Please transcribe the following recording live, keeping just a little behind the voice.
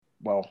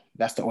Well,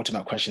 that's the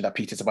ultimate question that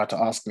Peter's about to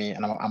ask me,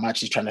 and I'm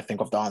actually trying to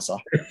think of the answer.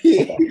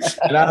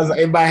 And I was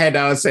in my head,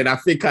 I was saying, I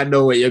think I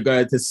know what you're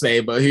going to say,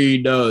 but who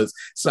knows?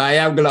 So I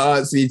am going to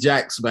answer you,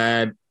 Jax,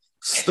 man.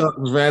 Stock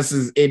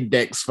versus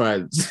index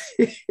funds.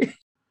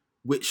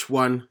 Which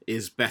one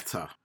is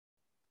better?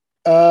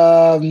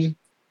 Um,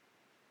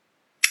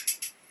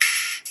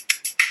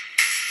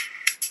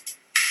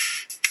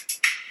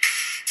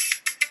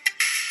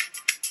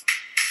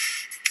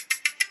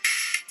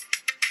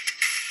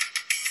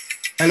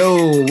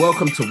 Hello,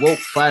 welcome to Woke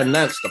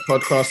Finance, the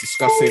podcast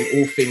discussing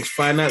all things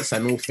finance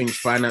and all things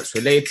finance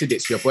related.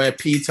 It's your boy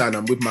Peter, and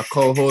I'm with my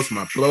co-host,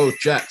 my bro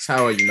Jax.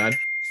 How are you, man?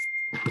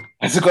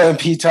 how's it going,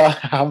 Peter?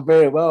 I'm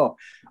very well.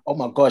 Oh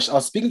my gosh, I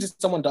was speaking to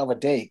someone the other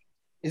day.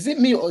 Is it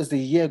me or is the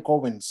year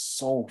going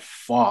so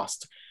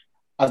fast?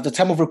 At the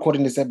time of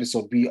recording this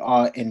episode, we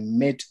are in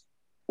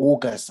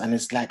mid-August, and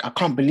it's like I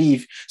can't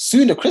believe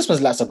soon the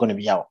Christmas lights are going to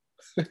be out.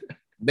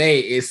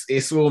 Mate,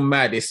 it's all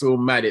mad. It's all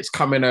mad. It's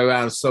coming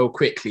around so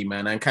quickly,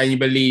 man. And can you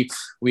believe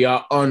we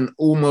are on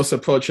almost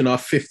approaching our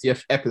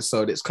 50th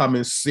episode? It's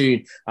coming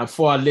soon. And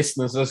for our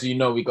listeners, as you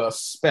know, we got a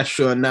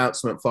special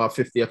announcement for our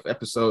 50th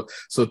episode.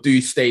 So do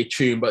stay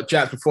tuned. But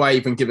Jack, before I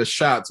even give a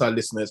shout out to our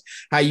listeners,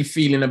 how you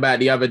feeling about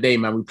the other day,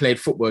 man? We played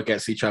football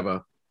against each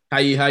other. How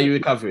you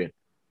recovering?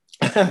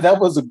 That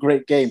was a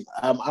great game.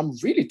 I'm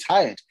really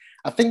tired.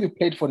 I think we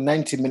played for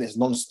 90 minutes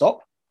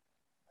non-stop.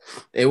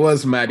 It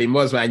was mad. It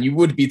was mad. You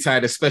would be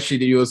tired, especially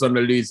that you was on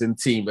the losing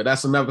team. But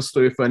that's another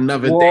story for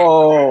another day.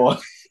 Whoa.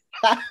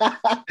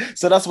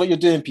 So that's what you're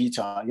doing,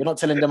 Peter. You're not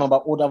telling them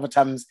about all the other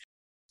times.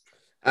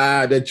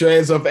 The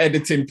joys of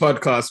editing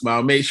podcasts, man.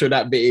 I'll make sure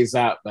that bit is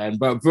out, man.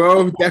 But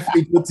bro,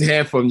 definitely good to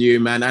hear from you,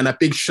 man. And a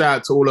big shout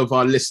out to all of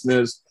our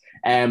listeners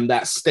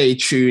that stay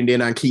tuned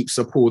in and keep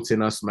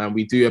supporting us, man.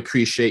 We do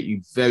appreciate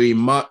you very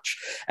much.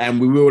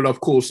 And we will, of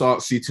course,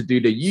 ask you to do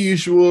the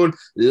usual: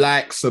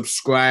 like,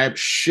 subscribe,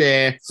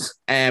 share,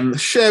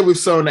 share with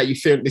someone that you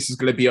think this is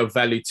going to be of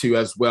value to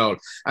as well.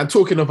 And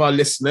talking of our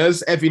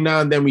listeners, every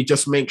now and then we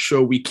just make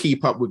sure we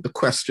keep up with the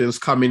questions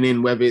coming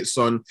in, whether it's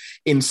on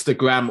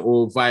Instagram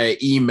or via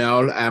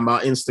email. Our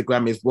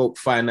Instagram is Woke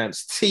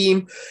Finance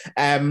Team.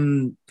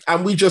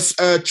 And we just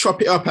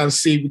chop it up and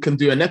see if we can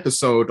do an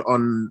episode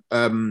on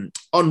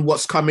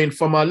what's coming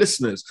from our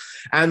listeners.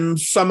 And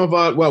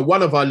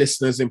one of our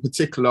listeners in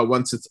particular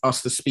wanted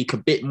us to speak a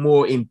bit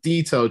more in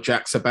detail,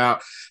 Jax,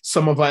 about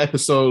some of our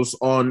episodes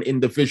on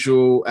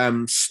individual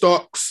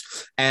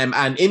stocks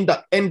and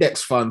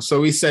index funds.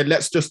 So we said,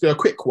 let's just do a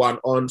quick one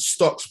on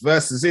stocks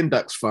versus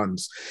index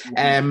funds.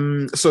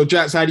 So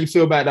Jax, how do you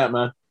feel about that,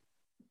 man?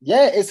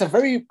 Yeah, it's a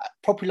very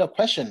popular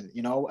question.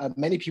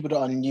 Many people that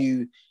are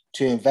new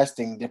to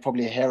investing, they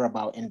probably hear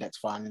about index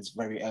funds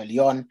very early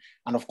on.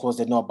 And of course,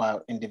 they know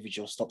about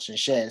individual stocks and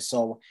shares.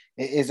 So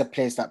it is a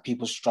place that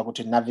people struggle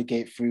to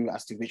navigate through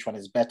as to which one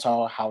is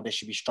better, how they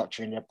should be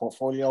structuring their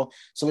portfolio.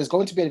 So it's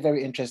going to be a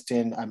very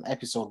interesting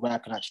episode where I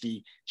can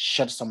actually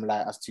shed some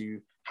light as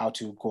to how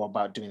to go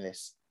about doing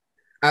this.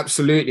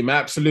 Absolutely, man.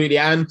 Absolutely.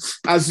 And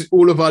as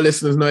all of our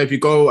listeners know, if you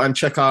go and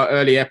check our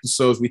early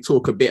episodes, we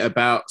talk a bit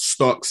about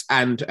stocks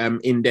and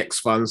index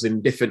funds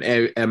in different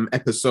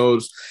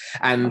episodes.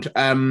 And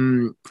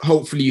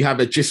hopefully you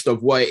have a gist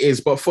of what it is.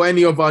 But for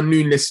any of our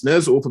new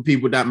listeners or for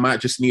people that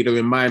might just need a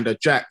reminder,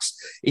 Jax,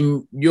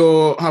 in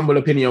your humble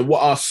opinion,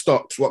 what are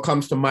stocks? What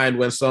comes to mind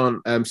when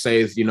someone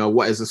says,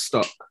 what is a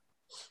stock?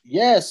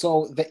 Yeah,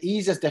 so the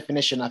easiest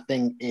definition, I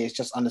think, is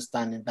just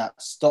understanding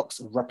that stocks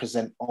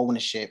represent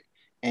ownership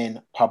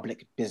in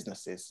public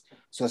businesses.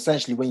 So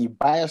essentially, when you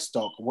buy a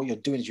stock, what you're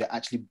doing is you're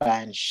actually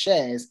buying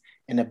shares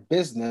in a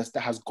business that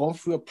has gone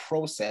through a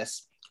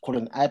process called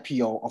an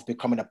IPO of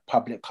becoming a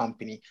public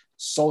company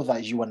so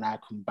that you and I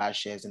can buy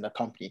shares in the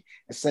company.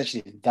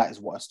 Essentially, that is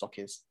what a stock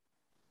is.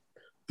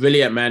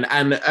 Brilliant, man.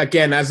 And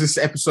again, as this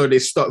episode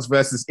is stocks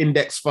versus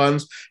index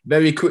funds,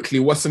 very quickly,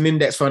 what's an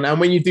index fund? And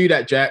when you do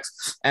that,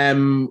 Jax, I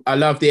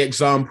love the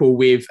example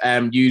with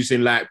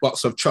using like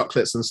box of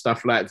chocolates and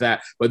stuff like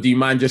that. But do you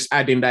mind just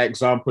adding that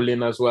example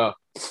in as well?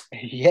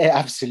 Yeah,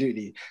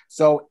 absolutely.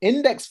 So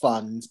index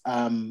funds,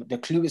 the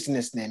clue is in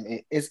its name.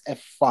 It is a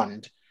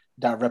fund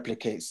that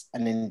replicates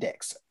an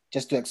index.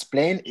 Just to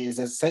explain, it is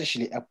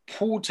essentially a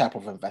pool type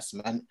of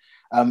investment.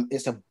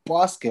 It's a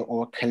basket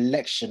or a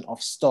collection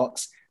of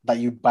stocks that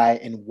you buy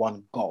in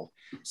one go.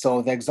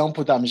 So the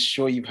example that I'm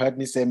sure you've heard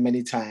me say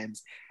many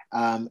times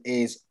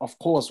is, of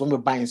course, when we're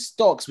buying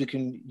stocks, we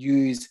can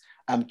use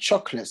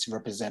chocolates to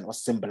represent or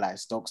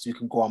symbolize stocks. You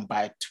can go and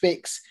buy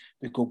Twix.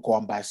 We could go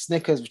and buy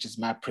Snickers, which is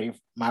my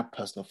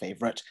personal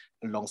favorite,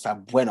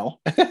 alongside Bueno.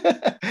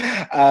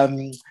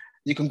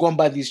 You can go and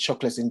buy these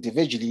chocolates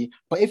individually.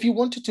 But if you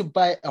wanted to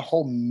buy a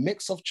whole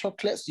mix of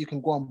chocolates, you can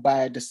go and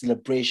buy the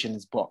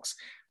celebrations box.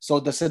 So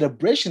the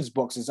celebrations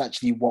box is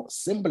actually what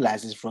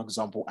symbolizes, for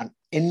example, an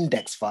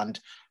index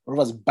fund,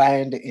 whereas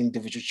buying the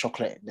individual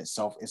chocolate in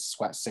itself is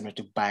quite similar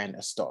to buying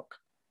a stock.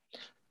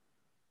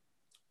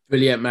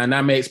 Brilliant, man.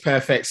 That makes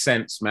perfect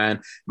sense, man.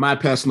 My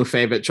personal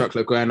favorite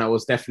chocolate growing up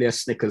was definitely a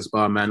Snickers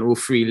bar, man. All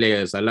three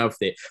layers. I loved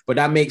it. But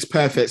that makes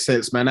perfect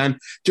sense, man. And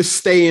just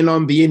staying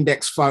on the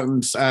index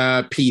funds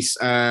piece,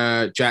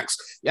 Jax,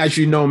 as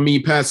you know, me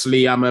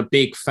personally, I'm a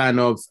big fan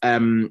of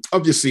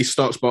obviously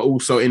stocks, but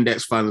also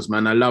index funds,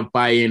 man. I love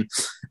buying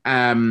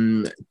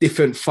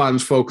different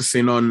funds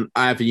focusing on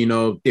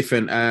either,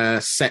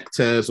 different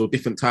sectors or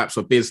different types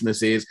of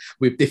businesses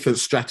with different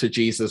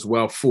strategies as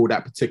well for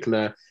that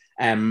particular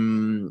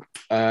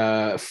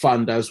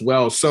fund as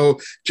well. So,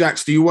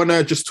 Jax, do you want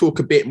to just talk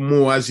a bit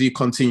more as you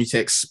continue to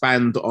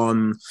expand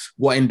on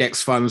what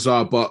index funds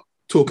are, but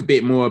talk a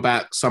bit more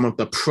about some of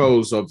the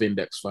pros of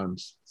index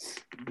funds?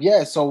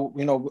 Yeah, so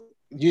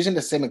using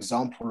the same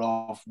example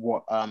of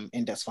what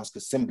index funds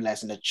could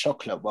symbolize in the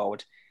chocolate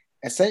world,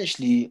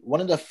 essentially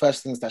one of the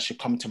first things that should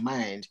come to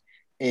mind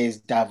is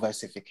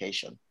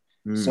diversification.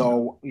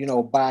 So,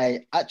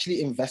 by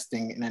actually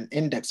investing in an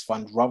index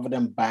fund rather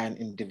than buying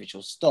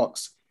individual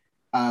stocks,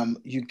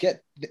 you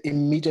get the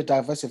immediate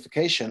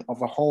diversification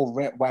of a whole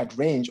wide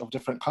range of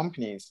different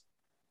companies.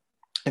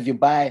 If you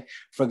buy,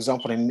 for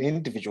example, an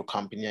individual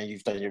company and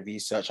you've done your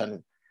research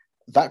and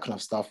that kind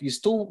of stuff, you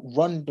still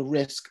run the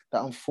risk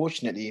that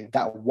unfortunately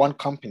that one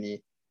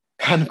company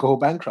can go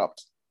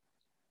bankrupt,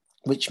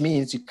 which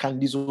means you can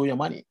lose all your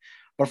money.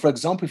 But for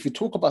example, if you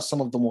talk about some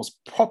of the most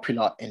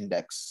popular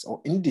index or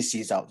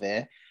indices out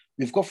there,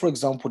 we've got, for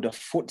example, the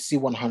FTSE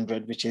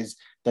 100, which is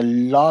the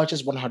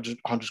largest 100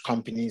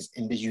 companies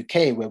in the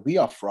UK, where we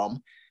are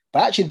from.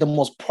 But actually, the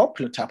most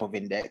popular type of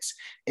index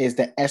is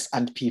the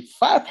S&P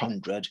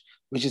 500,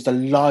 which is the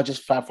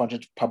largest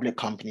 500 public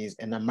companies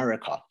in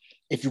America.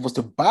 If you was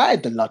to buy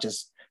the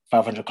largest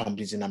 500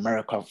 companies in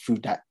America through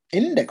that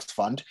index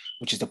fund,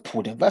 which is the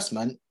pooled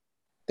investment,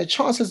 the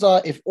chances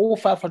are if all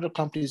 500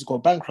 companies go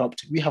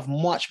bankrupt, we have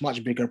much,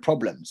 much bigger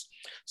problems.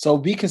 So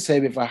we can say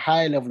with a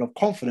high level of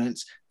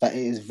confidence that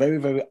it is very,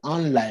 very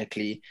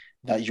unlikely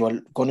that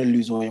you're going to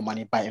lose all your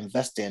money by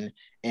investing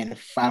in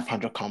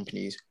 500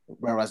 companies.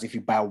 Whereas if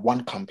you buy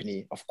one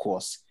company, of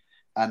course,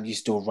 you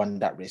still run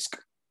that risk.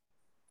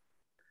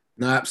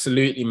 No,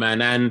 absolutely,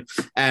 man.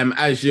 And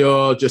as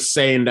you're just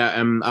saying that,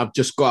 I've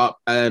just got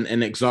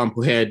an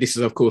example here. This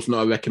is, of course,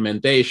 not a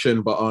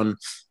recommendation, but on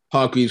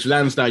Hargreaves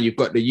Lansdown, you've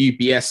got the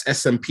UBS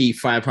S&P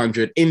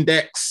 500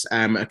 index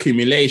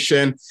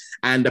accumulation,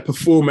 and the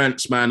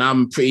performance, man,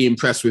 I'm pretty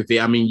impressed with it.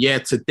 I mean, year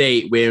to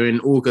date, we're in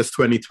August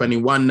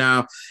 2021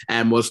 now,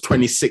 and was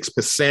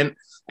 26%.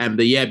 And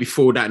the year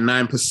before that,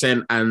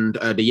 9%, and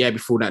the year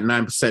before that,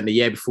 9%, the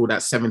year before that,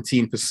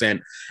 17%.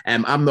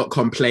 I'm not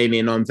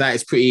complaining on that.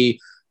 It's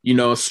pretty,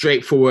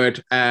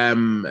 straightforward,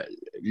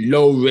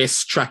 low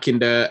risk, tracking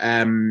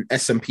the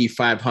S&P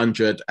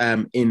 500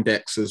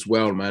 index as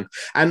well, man.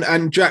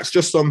 And Jax,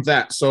 just on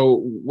that,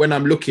 so when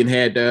I'm looking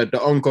here,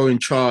 the ongoing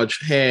charge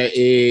here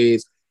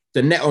is,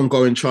 the net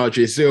ongoing charge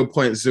is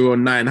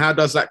 0.09. How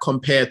does that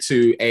compare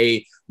to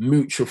a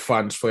mutual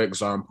funds, for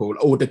example,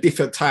 or the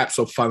different types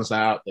of funds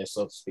that are out there,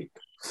 so to speak?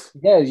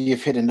 Yeah,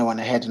 you've hit the nail on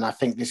the head. And I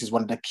think this is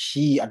one of the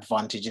key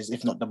advantages,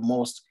 if not the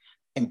most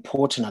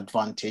important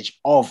advantage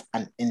of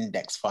an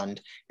index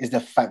fund, is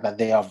the fact that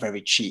they are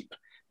very cheap.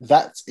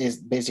 That is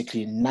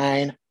basically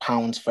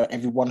 £9 for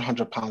every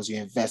 £100 you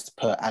invest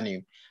per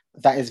annum.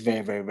 That is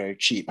very, very, very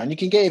cheap. And you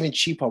can get even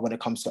cheaper when it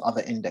comes to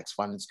other index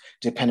funds,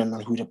 depending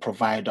on who the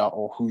provider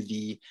or who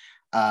the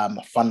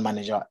fund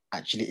manager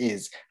actually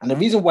is. And the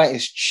reason why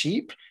it's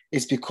cheap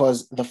is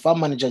because the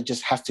fund manager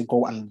just has to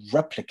go and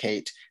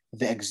replicate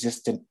the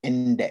existing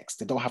index.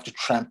 They don't have to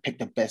try and pick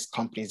the best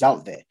companies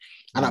out there.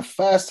 And at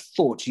first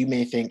thought, you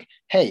may think,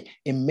 hey,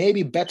 it may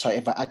be better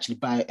if I actually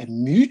buy a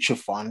mutual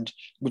fund,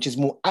 which is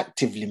more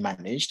actively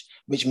managed,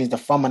 which means the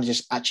fund manager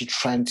is actually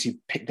trying to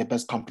pick the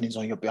best companies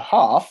on your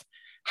behalf.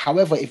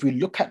 However, if we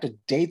look at the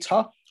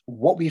data,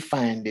 what we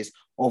find is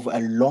over a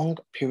long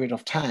period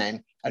of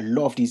time, a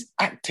lot of these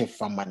active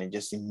fund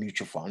managers in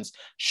mutual funds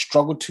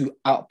struggle to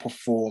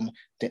outperform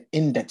the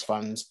index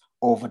funds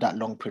over that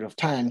long period of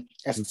time,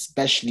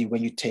 especially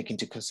when you take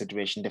into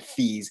consideration the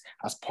fees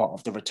as part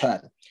of the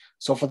return.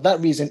 So for that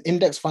reason,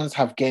 index funds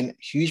have gained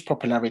huge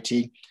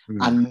popularity,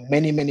 and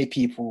many, many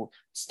people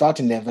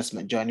starting their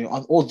investment journey,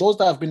 or those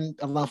that have been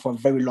around for a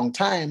very long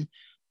time,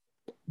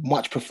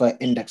 much prefer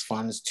index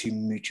funds to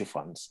mutual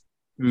funds.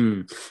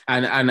 And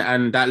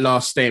that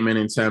last statement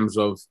in terms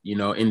of,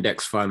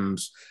 index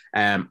funds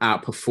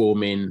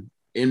outperforming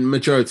in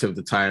majority of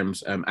the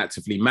times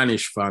actively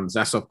managed funds,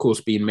 that's of course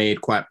been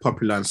made quite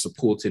popular and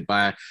supported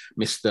by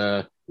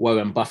Mr.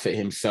 Warren Buffett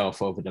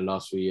himself over the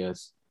last few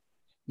years.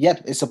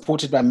 Yep, it's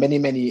supported by many,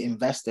 many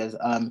investors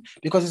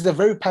because it's a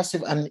very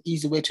passive and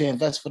easy way to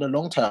invest for the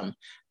long term.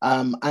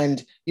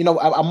 And,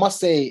 I must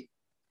say,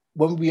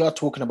 when we are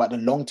talking about the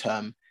long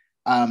term,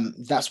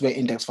 that's where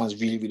index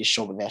funds really, really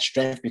show their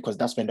strength, because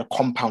that's when the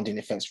compounding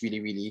effects really,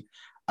 really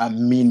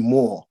mean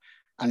more.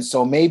 And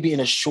so maybe in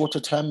a shorter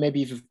term,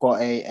 maybe if you've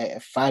got a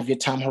 5-year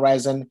time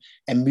horizon,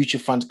 a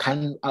mutual fund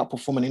can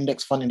outperform an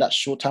index fund in that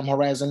short time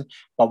horizon.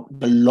 But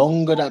the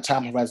longer that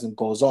time horizon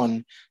goes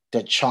on,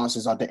 the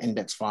chances are the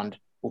index fund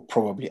will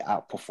probably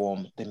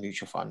outperform the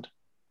mutual fund.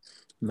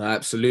 No,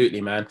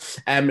 absolutely, man.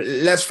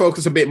 Let's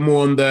focus a bit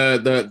more on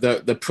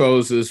the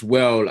pros as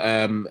well,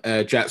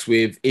 Jats,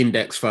 with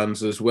index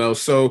funds as well.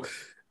 So,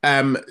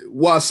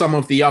 what are some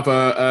of the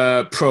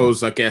other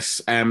pros, I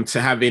guess,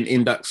 to having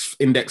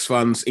index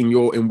funds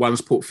in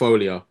one's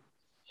portfolio?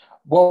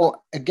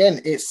 Well, again,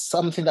 it's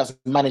something that's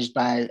managed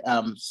by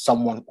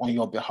someone on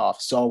your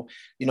behalf. So,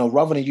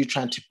 rather than you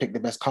trying to pick the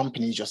best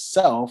companies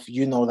yourself,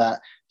 you know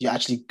that you're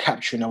actually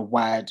capturing a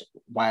wide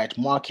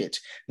market.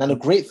 Now, the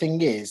great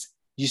thing is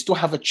you still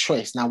have a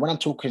choice. Now, when I'm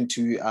talking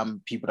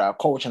to people that are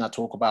coach and I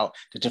talk about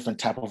the different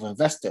type of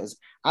investors,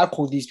 I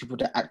call these people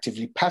the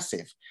actively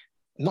passive,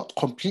 not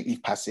completely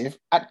passive,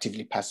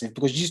 actively passive,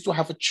 because you still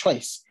have a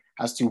choice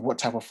as to what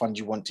type of fund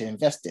you want to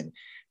invest in.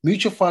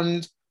 Mutual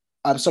funds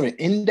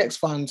index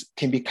funds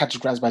can be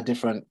categorized by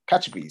different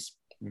categories.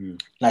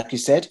 Like you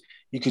said,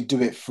 you could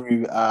do it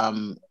through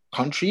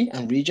country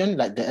and region.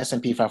 Like the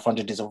S&P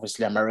 500 is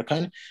obviously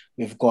American.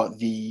 We've got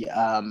the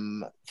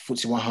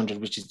FTSE 100,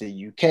 which is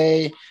the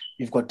UK.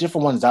 You've got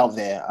different ones out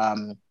there.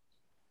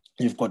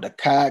 You've got the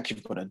CAC,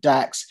 you've got the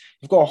DAX,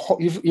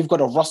 you've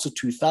got a Russell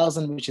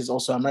 2000, which is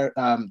also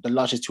the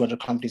largest 200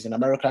 companies in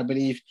America, I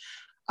believe.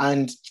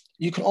 And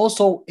you can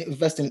also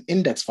invest in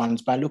index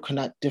funds by looking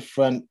at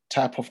different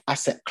type of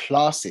asset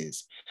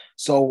classes.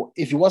 So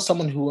if you are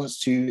someone who wants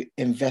to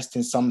invest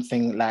in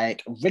something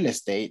like real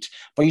estate,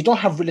 but you don't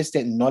have real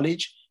estate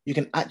knowledge, you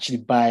can actually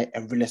buy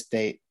a real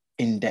estate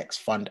index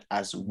fund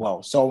as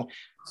well. So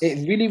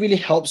it really, really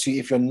helps you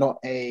if you're not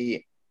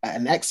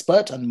an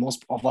expert, and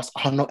most of us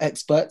are not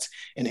experts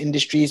in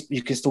industries.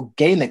 You can still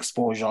gain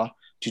exposure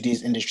to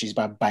these industries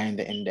by buying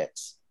the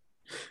index.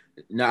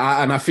 No,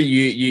 and I think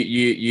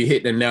you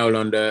hit the nail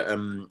on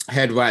the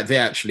head right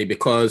there, actually,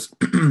 because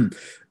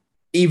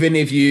even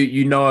if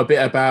you know a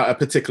bit about a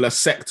particular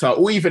sector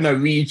or even a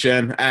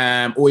region,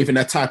 or even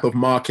a type of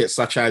market,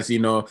 such as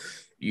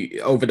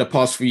over the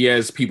past few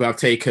years, people have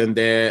taken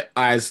their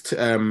eyes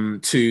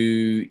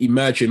to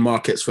emerging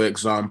markets, for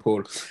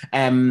example.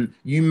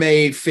 You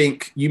may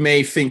think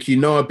you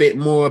know a bit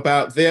more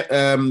about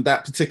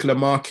that particular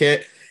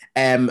market.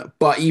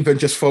 But even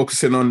just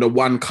focusing on the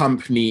one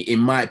company, it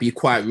might be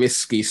quite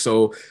risky.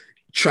 So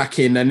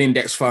tracking an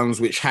index funds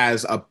which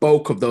has a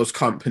bulk of those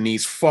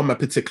companies from a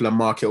particular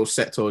market or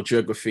sector or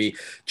geography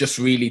just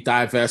really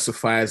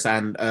diversifies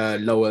and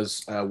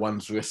lowers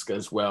one's risk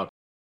as well.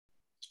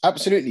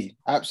 Absolutely.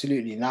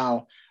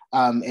 Now,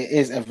 it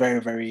is a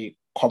very, very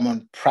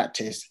common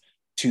practice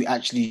to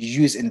actually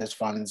use index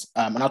funds.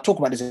 And I'll talk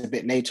about this a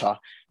bit later,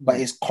 but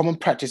it's common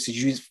practice to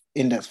use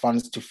index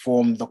funds to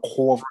form the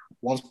core of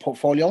one's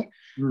portfolio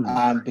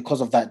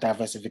because of that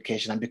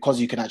diversification and because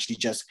you can actually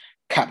just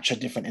capture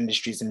different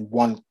industries in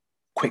one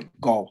quick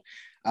go.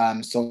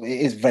 So it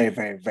is very,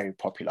 very, very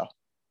popular.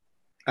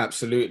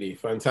 Absolutely,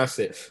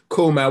 fantastic,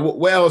 cool, man.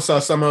 What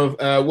are some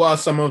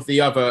of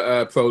the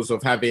other pros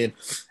of having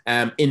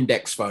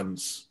index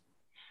funds?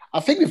 I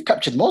think we've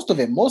captured most of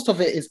it. Most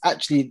of it is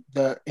actually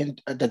the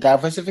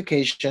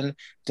diversification,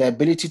 the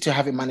ability to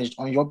have it managed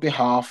on your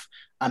behalf,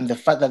 and the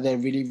fact that they're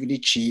really, really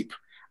cheap,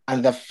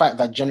 and the fact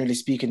that generally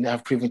speaking, they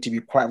have proven to be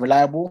quite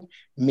reliable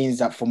means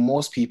that for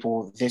most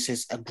people, this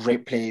is a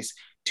great place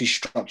to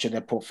structure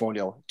their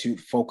portfolio, to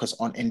focus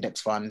on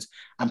index funds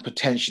and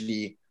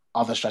potentially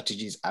other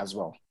strategies as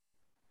well.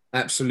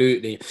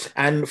 Absolutely.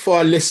 And for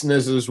our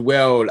listeners as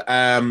well,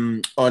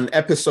 on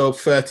episode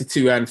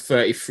 32 and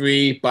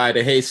 33, By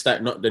the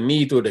Haystack, Not the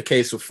Needle, the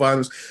case of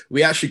funds,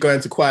 we actually go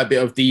into quite a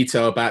bit of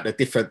detail about the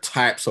different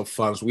types of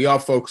funds. We are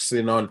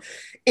focusing on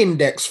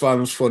index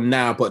funds for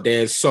now, but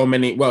there's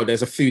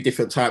a few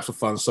different types of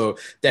funds. So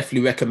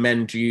definitely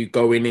recommend you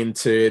going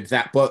into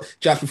that. But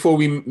just before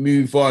we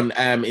move on,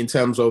 in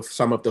terms of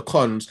some of the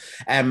cons,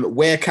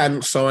 where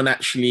can someone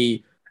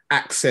actually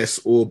access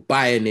or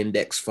buy an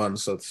index fund,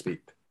 so to speak?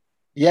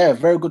 Yeah,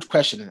 very good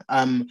question.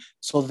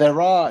 So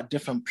there are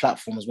different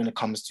platforms when it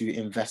comes to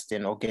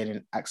investing or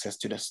gaining access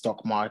to the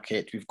stock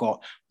market. We've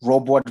got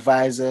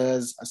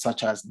robo-advisors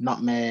such as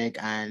Nutmeg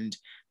and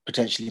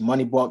potentially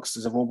Moneybox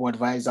as a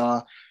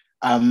robo-advisor.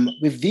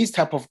 With these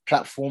type of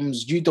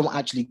platforms, you don't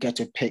actually get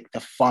to pick the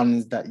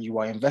funds that you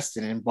are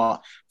investing in,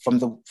 but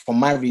from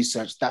my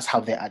research, that's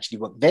how they actually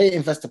work. They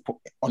invest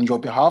on your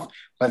behalf,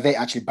 but they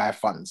actually buy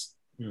funds.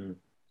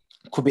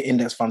 Could be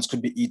index funds,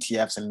 could be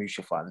ETFs and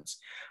mutual funds.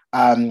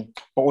 But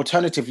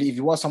alternatively, if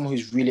you are someone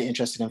who's really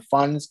interested in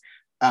funds,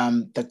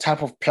 the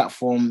type of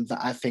platform that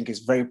I think is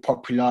very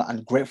popular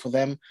and great for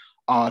them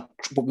are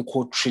what we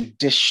call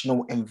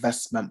traditional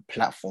investment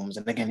platforms.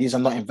 And again, these are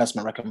not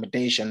investment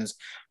recommendations,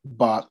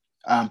 but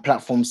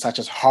platforms such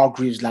as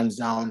Hargreaves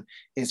Lansdown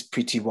is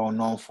pretty well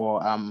known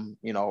for,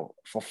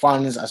 for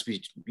funds, as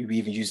we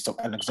even used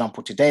an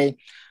example today.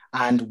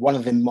 And one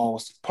of the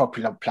most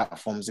popular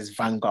platforms is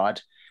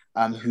Vanguard,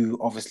 who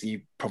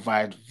obviously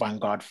provide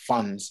Vanguard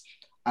funds.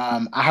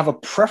 I have a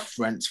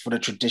preference for the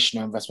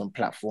traditional investment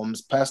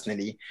platforms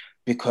personally,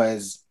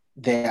 because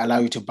they allow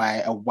you to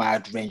buy a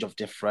wide range of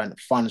different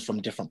funds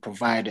from different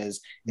providers.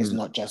 It's Mm.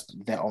 not just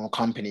their own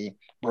company.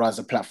 Whereas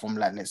a platform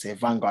like, let's say,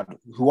 Vanguard,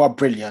 who are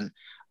brilliant,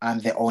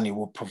 and they only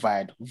will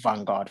provide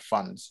Vanguard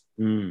funds.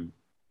 Mm.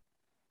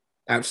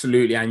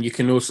 Absolutely. And you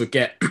can also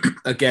get,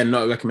 again,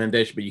 not a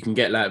recommendation, but you can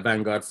get like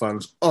Vanguard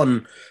funds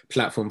on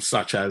platforms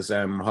such as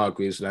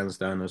Hargreaves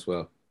Lansdown as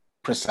well.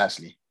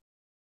 Precisely.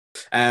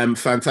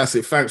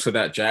 Fantastic. Thanks for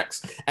that,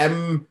 Jax.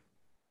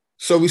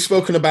 So we've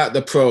spoken about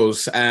the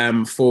pros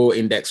for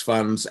index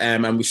funds,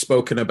 and we've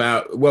spoken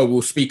about, well,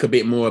 we'll speak a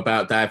bit more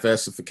about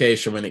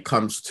diversification when it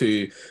comes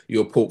to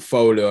your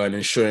portfolio and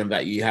ensuring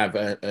that you have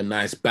a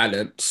nice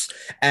balance.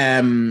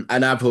 And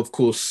I've, of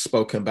course,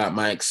 spoken about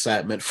my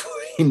excitement for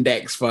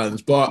index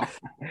funds. But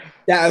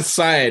that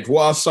aside,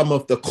 what are some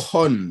of the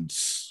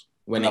cons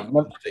when it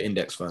comes to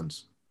index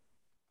funds?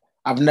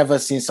 I've never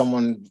seen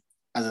someone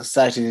as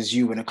excited as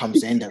you when it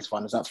comes to index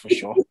funds, that's for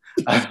sure.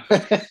 And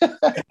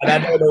I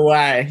don't know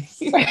why.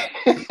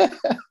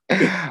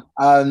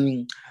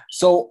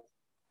 So,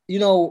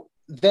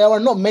 there are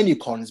not many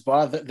cons,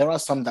 but there are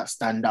some that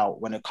stand out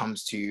when it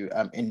comes to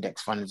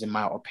index funds, in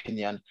my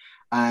opinion.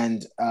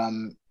 And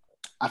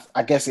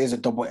I guess it is a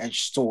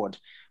double-edged sword.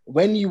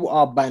 When you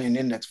are buying an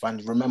index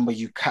fund, remember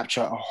you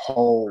capture a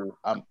whole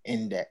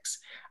index.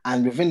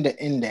 And within the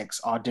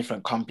index are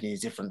different companies,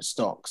 different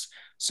stocks.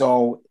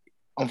 So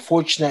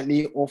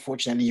unfortunately or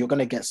fortunately, you're going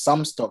to get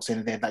some stocks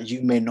in there that you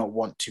may not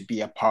want to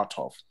be a part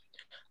of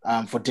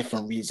for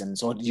different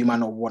reasons, or you might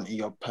not want in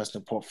your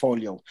personal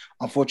portfolio.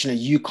 Unfortunately,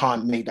 you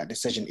can't make that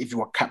decision if you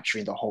are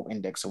capturing the whole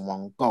index in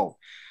one go.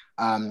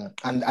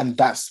 And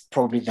that's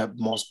probably the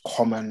most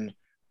common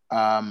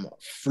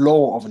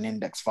flaw of an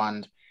index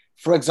fund.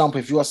 For example,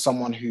 if you are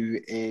someone who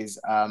is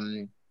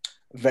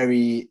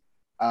very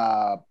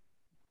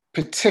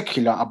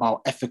particular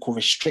about ethical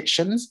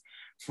restrictions,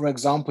 for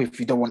example, if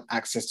you don't want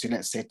access to,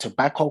 let's say,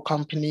 tobacco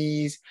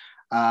companies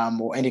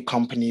or any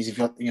companies, if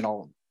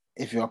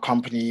you're a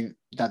company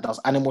that does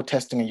animal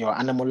testing and you're an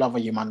animal lover,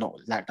 you might not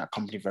like that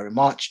company very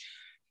much.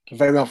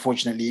 Very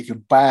unfortunately, if you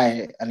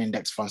buy an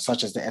index fund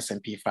such as the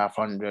S&P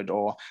 500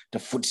 or the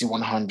FTSE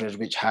 100,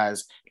 which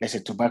has, let's say,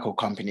 tobacco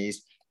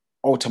companies,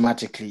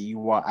 automatically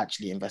you are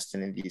actually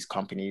investing in these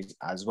companies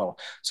as well.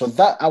 So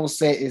that, I would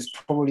say, is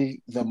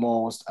probably the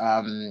most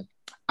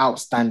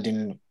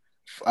outstanding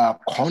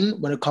con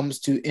when it comes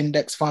to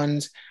index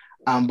funds.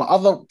 But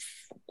other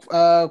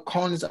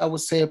cons, I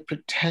would say,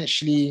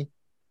 potentially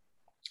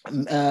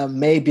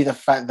maybe the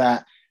fact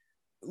that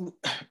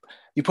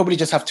you probably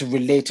just have to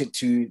relate it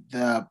to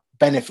the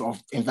benefit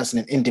of investing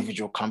in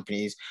individual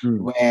companies,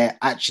 where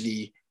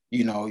actually,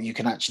 you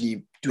can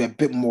actually do a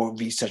bit more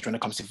research when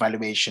it comes to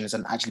valuations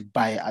and actually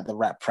buy it at the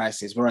right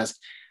prices. Whereas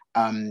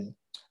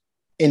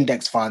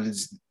index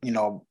funds,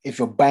 if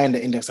you're buying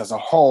the index as a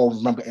whole,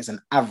 remember, it's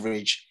an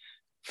average.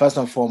 First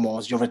and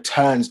foremost, your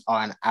returns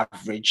are an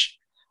average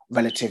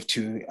relative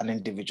to an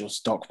individual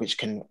stock, which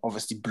can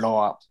obviously blow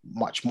up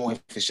much more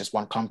if it's just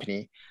one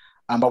company.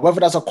 But whether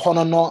that's a con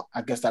or not,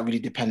 I guess that really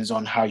depends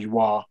on how you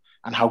are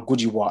and how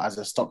good you are as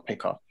a stock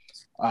picker.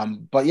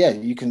 But yeah,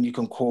 you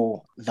can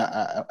call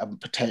that a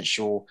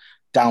potential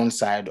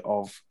downside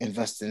of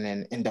investing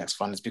in index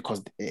funds,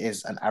 because it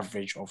is an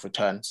average of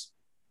returns.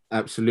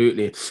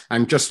 Absolutely.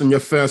 And just on your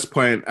first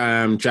point,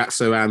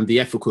 Jax, around the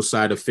ethical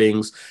side of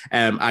things,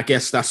 I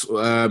guess that's,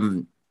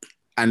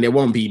 and there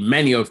won't be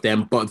many of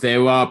them, but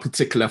there are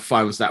particular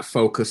funds that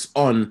focus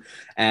on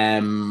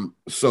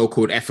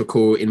so-called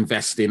ethical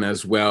investing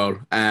as well,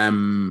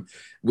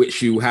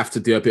 which you have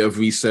to do a bit of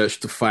research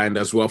to find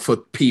as well for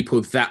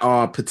people that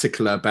are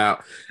particular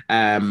about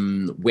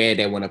where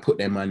they want to put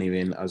their money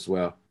in as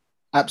well.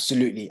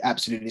 Absolutely.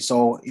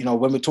 So,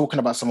 when we're talking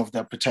about some of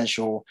the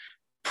potential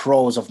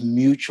pros of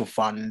mutual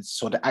funds,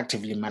 so the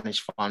actively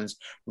managed funds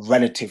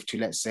relative to,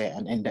 let's say,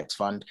 an index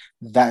fund,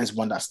 that is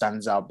one that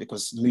stands out,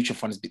 because mutual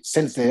funds,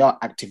 since they are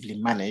actively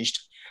managed,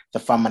 the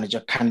fund manager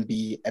can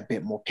be a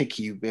bit more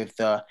picky with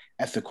the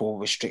ethical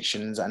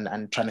restrictions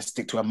and trying to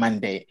stick to a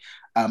mandate.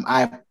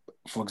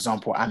 For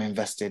example, I'm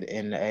invested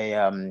in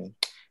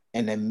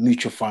a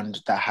mutual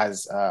fund that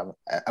has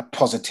a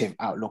positive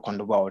outlook on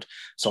the world.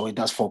 So it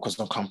does focus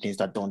on companies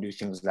that don't do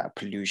things like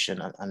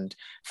pollution and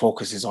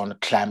focuses on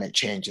climate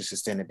change and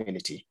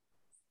sustainability.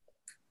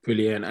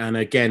 Brilliant. And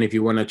again, if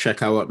you want to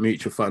check out what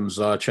mutual funds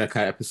are, check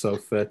out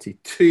episode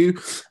 32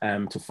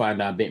 to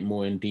find out a bit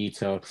more in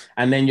detail.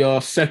 And then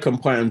your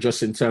second point,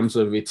 just in terms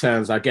of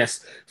returns, I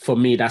guess for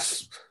me,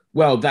 that's,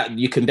 well, that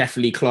you can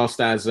definitely class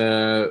that as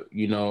a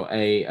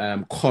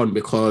con,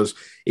 because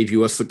if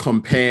you was to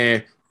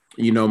compare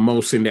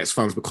most index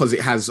funds, because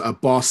it has a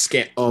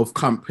basket of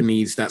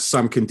companies that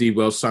some can do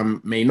well,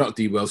 some may not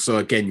do well. So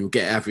again, you'll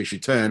get average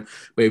return.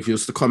 But if you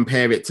was to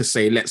compare it to,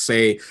 say, let's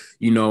say,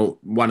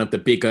 one of the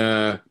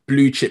bigger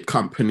blue chip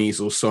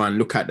companies or so, and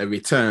look at the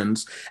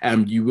returns,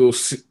 you will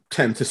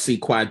tend to see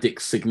quite a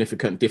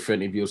significant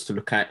difference if you was to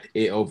look at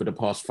it over the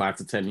past 5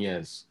 to 10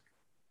 years.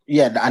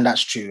 Yeah, and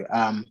that's true.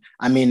 I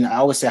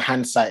always say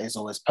hindsight is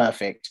always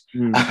perfect.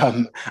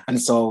 And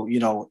so,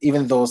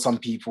 even though some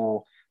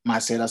people might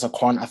say that's a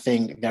con. I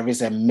think there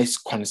is a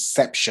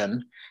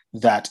misconception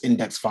that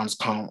index funds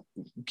can't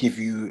give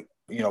you,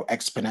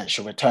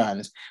 exponential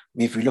returns.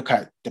 If you look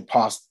at the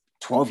past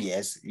 12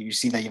 years, you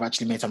see that you've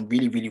actually made some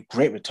really, really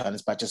great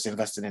returns by just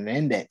investing in an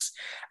index.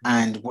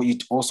 And what you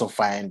also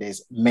find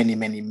is many,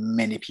 many,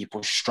 many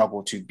people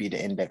struggle to beat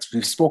the index.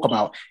 We've spoke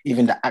about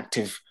even the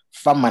active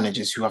fund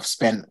managers who have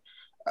spent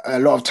a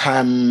lot of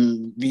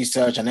time,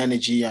 research and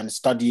energy and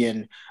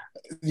studying,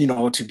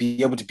 to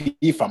be able to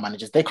be fund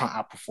managers. They can't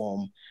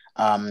outperform,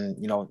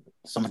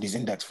 some of these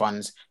index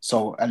funds.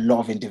 So a lot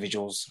of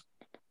individuals,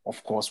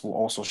 of course, will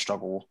also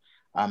struggle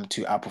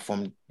to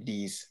outperform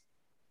these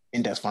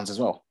index funds as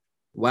well.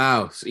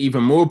 Wow, so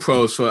even more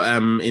pros for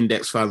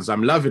index funds.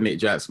 I'm loving it,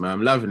 Jax, man.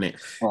 I'm loving it.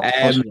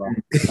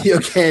 You're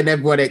getting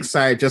everyone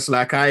excited just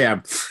like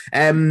I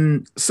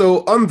am.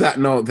 So on that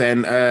note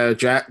then,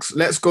 Jax,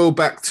 let's go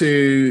back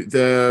to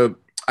the,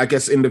 I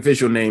guess,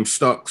 individual name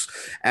stocks.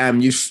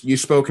 You've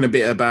spoken a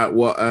bit about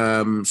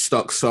what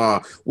stocks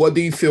are. What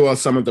do you feel are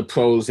some of the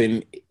pros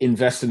in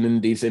investing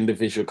in these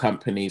individual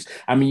companies?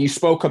 I mean, you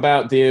spoke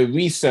about the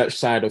research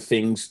side of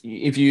things.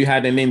 If you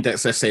had an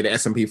index, let's say the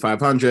S&P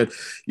 500,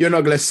 you're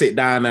not going to sit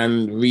down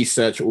and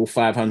research all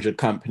 500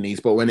 companies.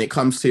 But when it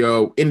comes to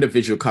your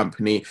individual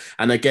company,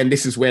 and again,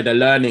 this is where the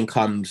learning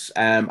comes.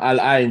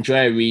 I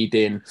enjoy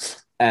reading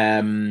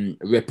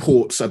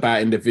reports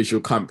about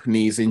individual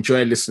companies,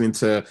 enjoy listening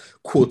to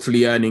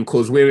quarterly earning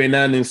calls. We're in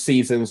earning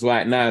seasons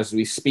right now as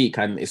we speak,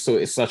 and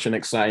it's such an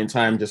exciting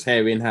time just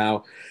hearing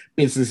how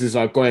businesses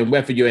are going,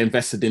 whether you're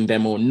invested in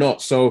them or not.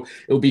 So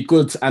it'll be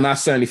good, and I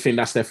certainly think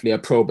that's definitely a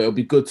pro, but it'll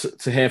be good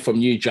to hear from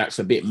you, Jax,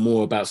 a bit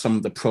more about some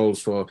of the pros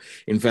for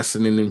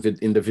investing in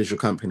individual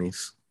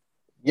companies.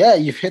 Yeah,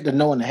 you've hit the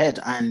nail on the head,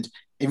 and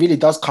it really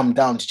does come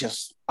down to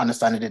just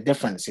understanding the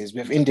differences.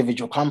 With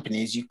individual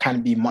companies, you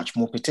can be much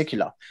more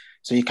particular.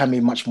 So you can be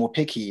much more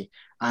picky,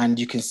 and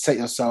you can set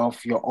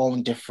yourself your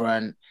own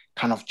different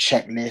kind of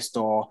checklist,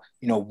 or,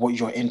 what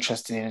you're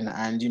interested in,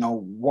 and,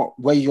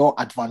 where your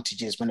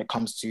advantage is when it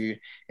comes to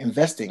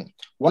investing.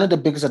 One of the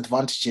biggest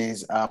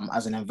advantages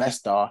as an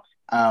investor,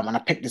 and I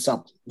picked this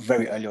up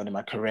very early on in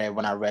my career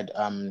when I read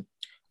One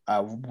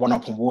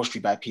Up on Wall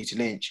Street by Peter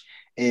Lynch,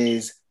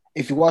 is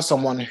if you are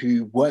someone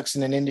who works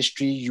in an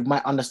industry, you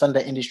might understand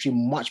that industry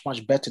much,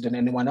 much better than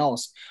anyone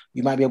else.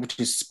 You might be able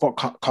to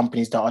spot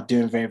companies that are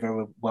doing very,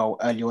 very well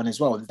early on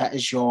as well. That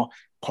is your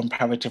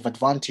comparative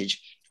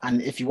advantage.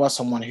 And if you are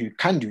someone who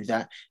can do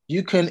that,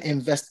 you can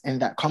invest in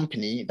that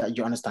company that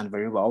you understand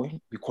very well.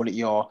 We call it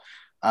your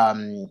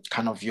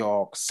kind of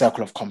your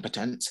circle of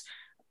competence.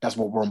 That's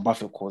what Warren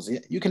Buffett calls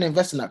it. You can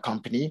invest in that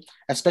company,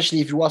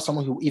 especially if you are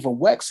someone who either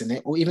works in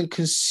it or even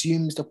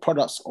consumes the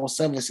products or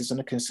services on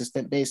a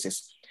consistent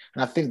basis.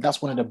 And I think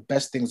that's one of the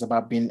best things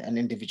about being an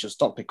individual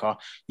stock picker.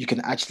 You can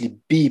actually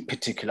be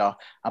particular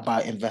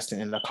about investing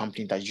in a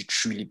company that you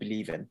truly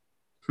believe in.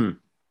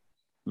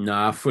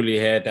 No, I fully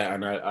hear that,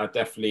 and I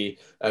definitely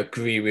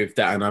agree with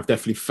that, and I've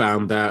definitely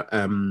found that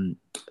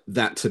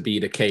that to be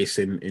the case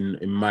in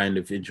my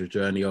individual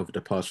journey over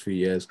the past few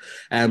years.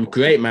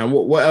 Great, man.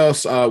 What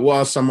else? What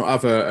are some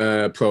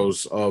other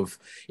pros of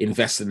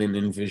investing in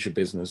individual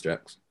business,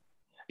 Jax?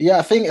 Yeah,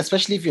 I think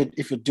especially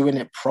if you're doing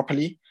it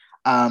properly,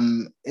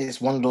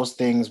 it's one of those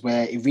things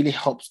where it really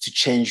helps to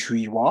change who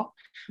you are.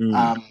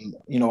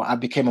 I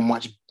became a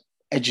much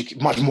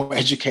more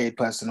educated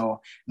person, or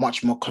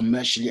much more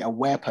commercially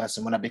aware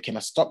person when I became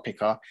a stock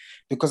picker,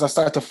 because I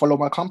started to follow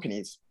my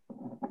companies.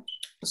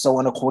 So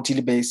on a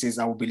quarterly basis,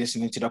 I will be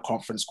listening to the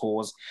conference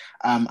calls,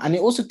 and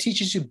it also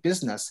teaches you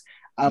business.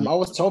 I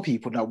always tell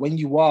people that when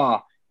you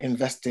are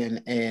investing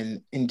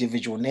in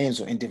individual names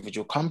or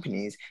individual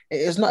companies, it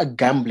is not a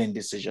gambling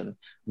decision.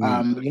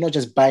 You're not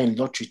just buying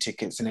lottery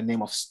tickets in the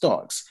name of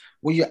stocks.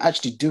 What you're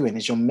actually doing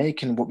is you're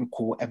making what we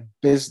call a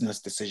business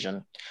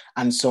decision.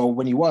 And so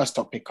when you are a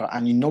stock picker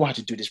and you know how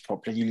to do this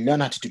properly, you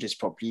learn how to do this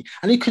properly,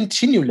 and you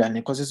continue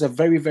learning, because it's a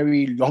very,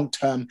 very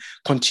long-term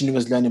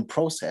continuous learning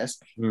process.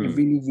 It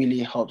really, really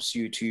helps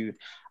you to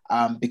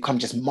become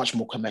just much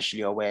more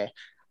commercially aware.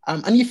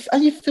 And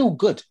you feel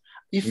good.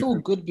 You feel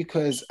good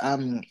because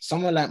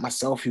someone like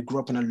myself who grew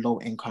up in a low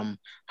income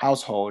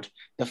household,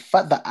 the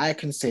fact that I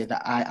can say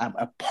that I am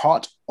a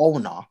part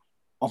owner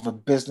of a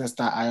business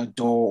that I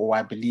adore or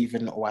I believe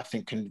in or I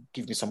think can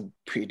give me some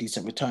pretty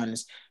decent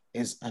returns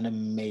is an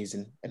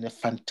amazing and a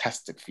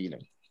fantastic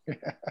feeling.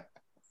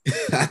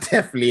 I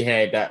definitely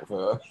heard that,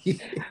 bro.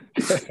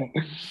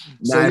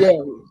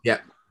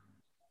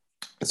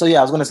 So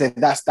I was going to say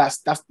that's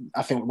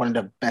I think one of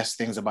the best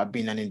things about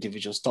being an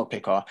individual stock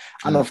picker.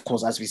 And of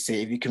course, as we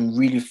say, if you can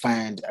really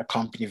find a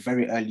company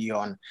very early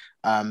on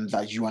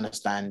that you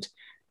understand,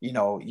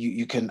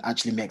 you can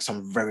actually make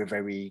some very,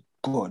 very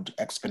good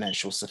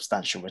exponential,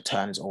 substantial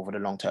returns over the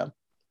long term.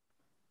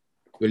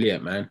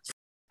 Brilliant, man.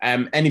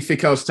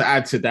 Anything else to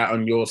add to that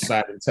on your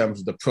side in terms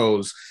of the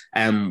pros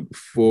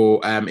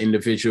for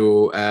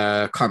individual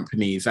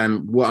companies?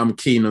 And what I'm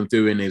keen on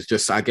doing is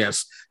just, I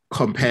guess,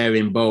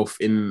 comparing both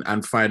in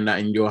and find that,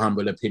 in your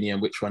humble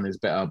opinion, which one is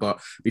better.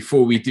 But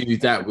before we do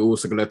that, we're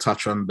also going to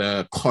touch on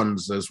the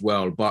cons as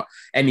well. But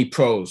any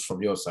pros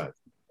from your side?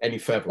 Any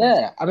further ones?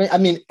 Yeah, I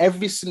mean,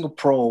 every single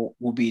pro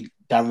will be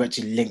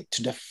directly linked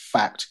to the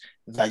fact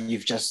that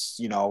you've just,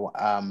 you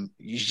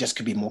just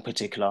could be more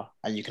particular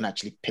and you can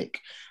actually pick,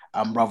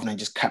 rather than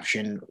just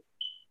capturing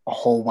a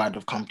whole wide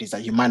of companies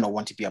that you might not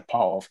want to be a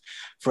part of.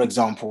 For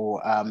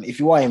example, if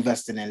you are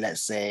investing in,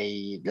 let's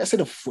say the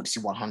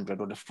FTSE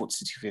 100 or the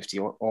FTSE 250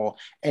 or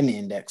any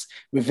index,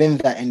 within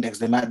that index,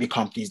 there might be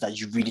companies that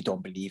you really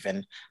don't believe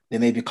in. There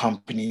may be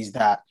companies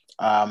that,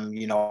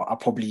 are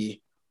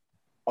probably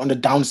on the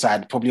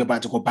downside, probably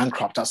about to go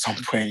bankrupt at some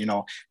point.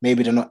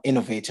 Maybe they're not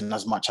innovating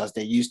as much as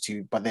they used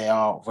to, but they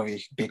are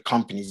very big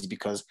companies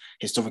because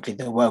historically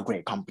they were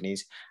great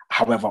companies.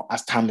 However,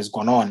 as time has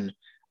gone on,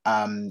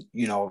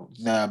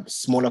 the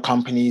smaller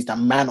companies that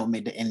might not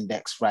make the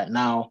index right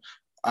now,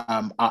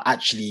 are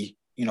actually,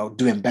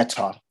 doing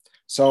better.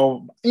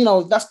 So,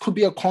 that could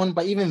be a con,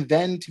 but even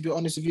then, to be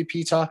honest with you,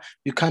 Peter,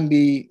 you can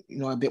be,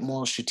 a bit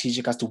more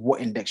strategic as to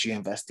what index you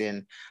invest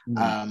in.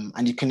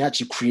 And you can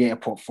actually create a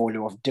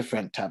portfolio of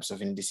different types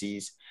of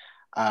indices,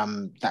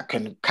 that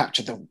can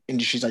capture the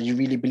industries that you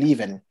really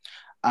believe in.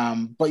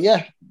 But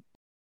yeah,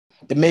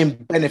 the main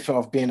benefit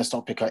of being a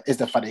stock picker is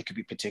the fact that you could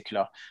be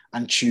particular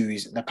and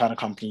choose the kind of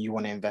company you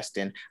want to invest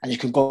in. And you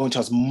can go into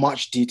as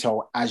much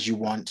detail as you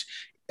want,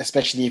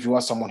 especially if you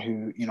are someone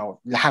who,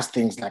 has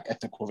things like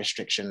ethical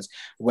restrictions,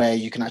 where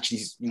you can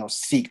actually,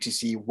 seek to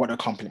see what a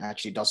company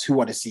actually does,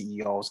 who are the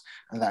CEOs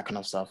and that kind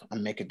of stuff,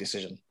 and make a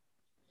decision.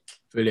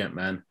 Brilliant,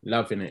 man.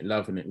 Loving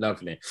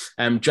it.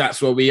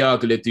 Jax, what we are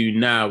going to do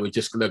now, we're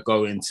just going to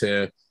go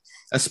into,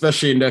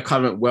 especially in the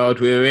current world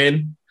we're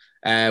in,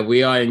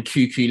 we are in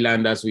QQ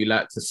land, as we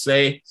like to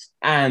say.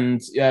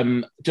 And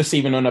just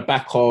even on the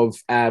back of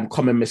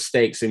common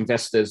mistakes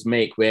investors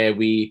make,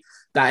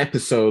 that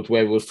episode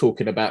where we was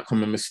talking about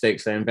common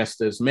mistakes that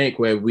investors make,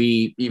 where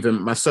we,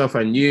 even myself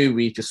and you,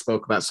 we just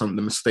spoke about some of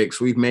the mistakes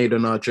we've made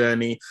on our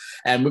journey.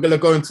 And we're going to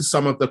go into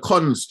some of the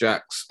cons,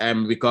 Jax,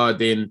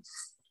 regarding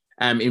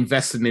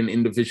investing in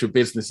individual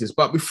businesses.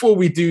 But before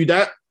we do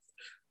that,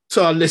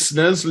 to our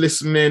listeners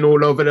listening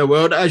all over the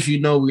world, as you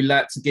know, we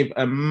like to give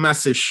a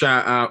massive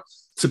shout out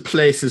to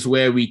places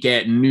where we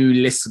get new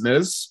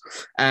listeners.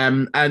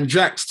 And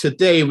Jax,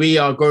 today we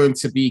are going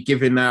to be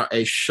giving out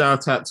a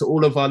shout out to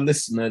all of our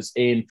listeners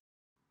in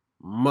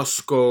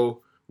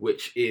Moscow,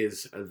 which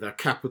is the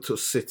capital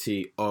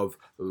city of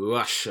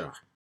Russia.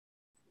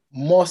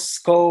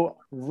 Moscow,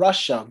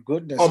 Russia.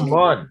 Goodness Come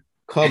me.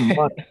 Come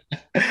on.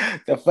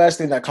 The first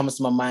thing that comes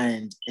to my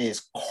mind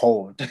is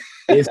cold.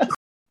 It's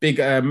big,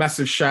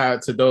 massive shout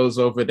out to those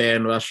over there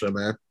in Russia,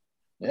 man.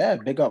 Yeah,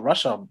 big up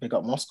Russia, big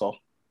up Moscow.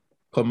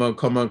 Come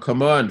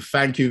on.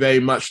 Thank you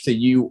very much to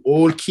you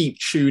all. Keep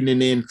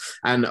tuning in.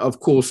 And of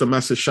course, a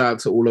massive shout out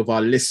to all of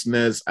our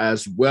listeners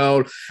as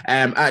well.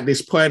 At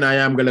this point, I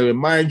am going to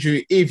remind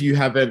you, if you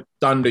haven't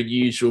done the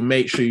usual,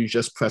 make sure you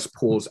just press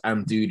pause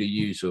and do the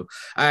usual.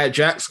 All right,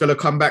 Jack's going to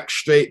come back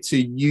straight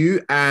to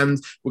you. And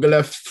we're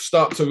going to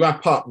start to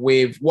wrap up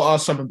with what are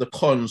some of the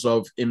cons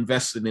of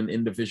investing in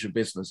individual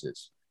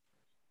businesses?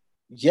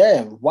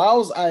 Yeah,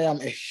 whilst I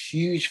am a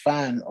huge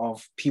fan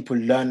of people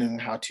learning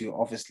how to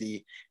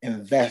obviously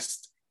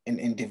invest in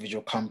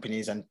individual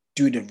companies and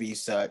do the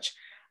research,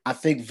 I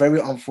think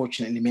very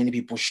unfortunately, many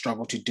people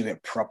struggle to do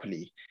it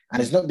properly.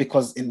 And it's not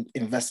because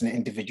investing in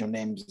individual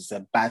names is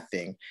a bad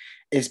thing.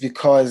 It's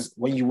because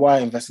when you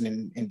are investing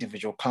in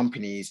individual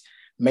companies,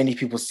 many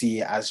people see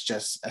it as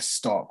just a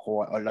stock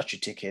or a lottery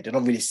ticket. They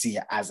don't really see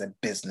it as a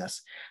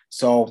business.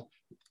 So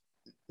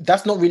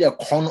that's not really a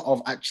con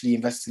of actually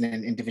investing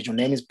in individual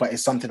names, but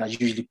it's something that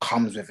usually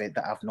comes with it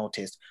that I've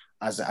noticed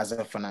as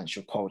a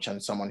financial coach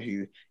and someone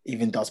who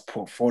even does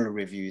portfolio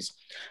reviews.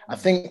 I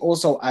think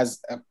also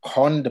as a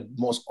con, the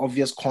most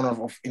obvious con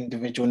of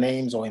individual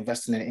names or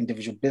investing in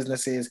individual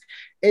businesses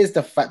is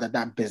the fact that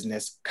that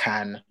business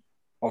can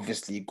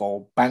obviously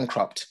go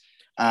bankrupt.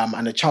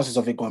 And the chances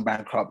of it going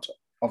bankrupt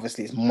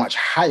obviously is much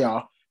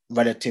higher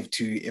relative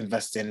to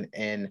investing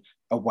in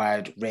a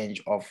wide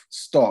range of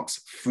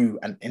stocks through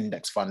an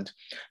index fund.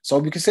 So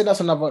we could say that's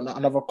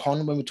another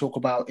con when we talk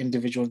about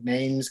individual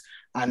names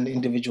and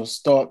individual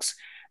stocks.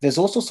 There's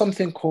also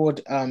something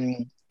called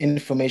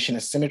information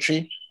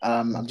asymmetry.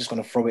 I'm just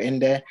going to throw it in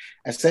there.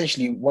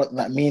 Essentially, what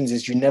that means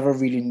is you never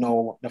really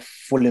know the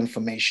full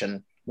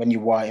information when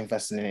you are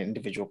investing in an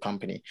individual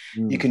company.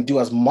 You can do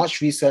as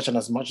much research and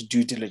as much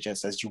due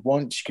diligence as you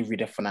want. You can read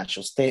their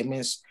financial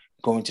statements,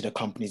 go into the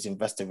company's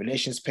investor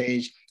relations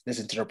page,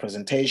 listen to their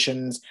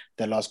presentations,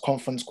 their last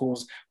conference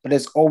calls, but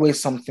there's always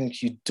something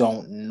you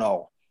don't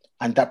know,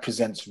 and that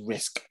presents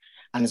risk.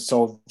 And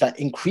so that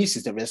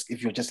increases the risk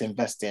if you're just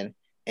investing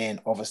in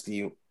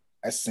obviously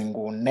a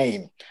single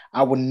name.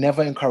 I would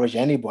never encourage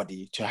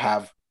anybody to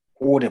have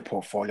all their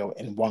portfolio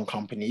in one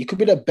company. It could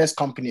be the best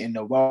company in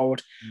the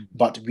world,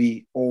 but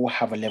we all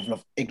have a level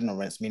of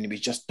ignorance, meaning we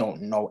just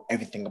don't know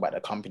everything about the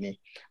company.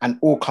 And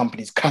all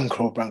companies can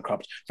go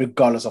bankrupt,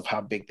 regardless of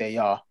how big they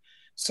are.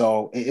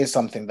 So it is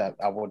something that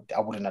I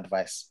wouldn't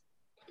advise.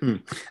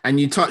 And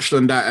you touched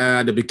on that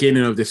at the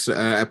beginning of this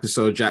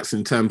episode, Jackson,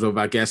 in terms of,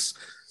 I guess,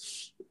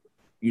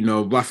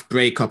 rough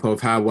breakup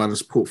of how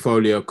one's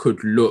portfolio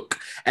could look.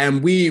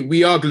 And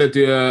we are going to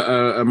do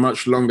a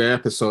much longer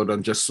episode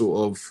on just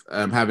sort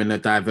of having a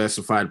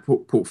diversified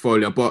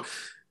portfolio. But,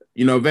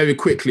 very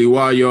quickly,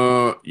 what are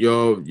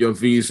your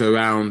views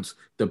around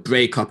the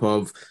breakup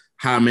of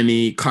how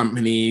many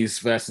companies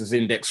versus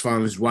index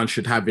funds one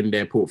should have in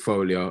their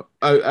portfolio?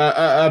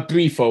 A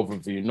brief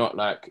overview, not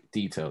like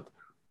detailed.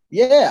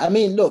 Yeah, I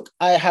mean, look,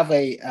 I have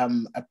a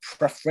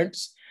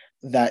preference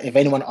that if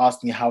anyone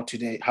asks me how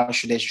should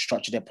they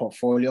structure their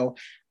portfolio,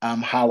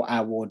 how I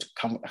would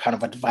kind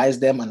of advise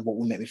them and what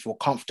will make me feel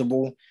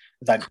comfortable,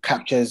 that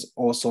captures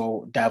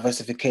also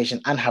diversification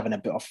and having a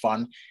bit of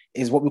fun,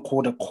 is what we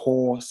call the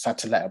core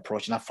satellite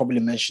approach. And I've probably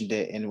mentioned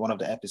it in one of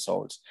the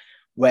episodes,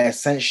 where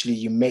essentially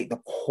you make the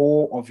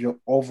core of your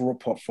overall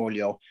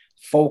portfolio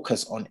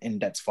focus on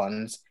index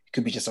funds.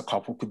 Could be just a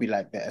couple, could be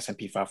like the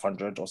S&P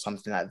 500 or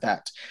something like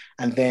that.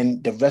 And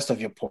then the rest of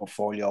your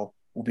portfolio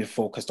will be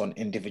focused on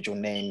individual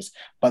names.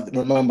 But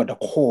remember, the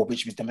core,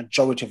 which means the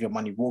majority of your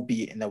money, will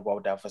be in a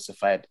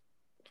well-diversified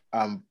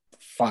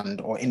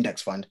fund or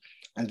index fund.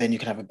 And then you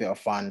can have a bit of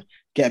fun,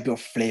 get a bit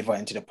of flavor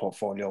into the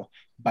portfolio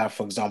by,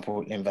 for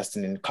example,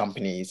 investing in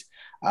companies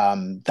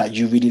that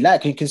you really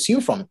like and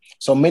consume from.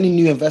 So many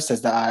new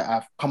investors that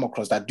I've come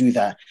across that do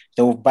that,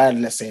 they will buy,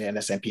 let's say, an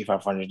S&P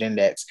 500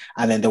 index,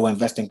 and then they will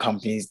invest in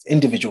companies,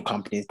 individual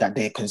companies that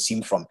they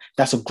consume from.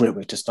 That's a great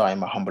way to start, in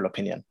my humble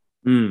opinion.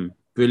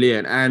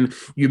 Brilliant. And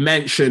you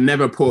mentioned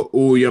never put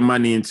all your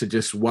money into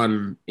just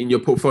one. In your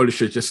portfolio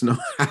should just not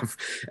have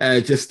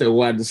just a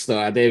one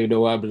star. I don't even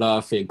know why I'm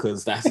laughing,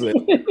 because that's a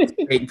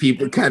mistake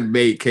people can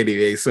make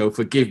anyway. So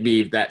forgive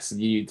me if that's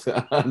new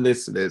to our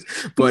listeners.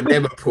 But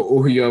never put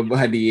all your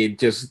money in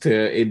just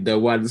in the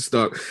one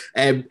stock.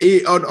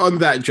 On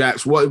that,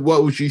 Jax, what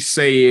would you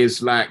say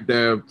is like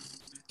the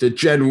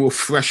general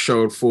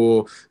threshold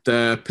for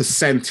the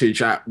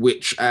percentage at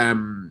which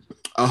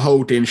a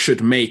holding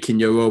should make in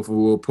your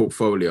overall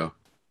portfolio?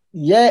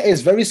 Yeah,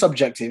 it's very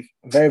subjective,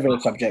 very, very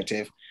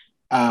subjective.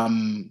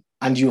 And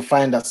you'll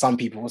find that some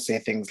people will say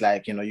things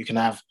like, you can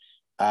have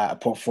a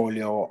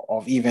portfolio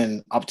of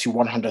even up to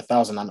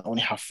 100,000 and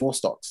only have 4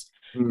 stocks,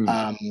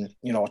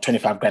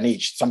 25 grand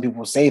each. Some people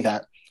will say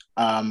that.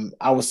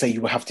 I would say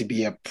you will have to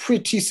be a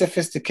pretty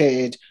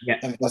sophisticated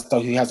investor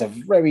who has a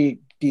very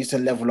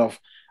decent level of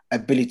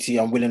ability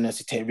and willingness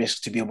to take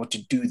risks to be able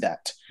to do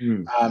that.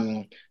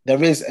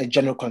 There is a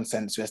general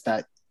consensus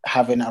that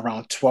having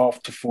around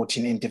 12 to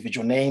 14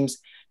 individual names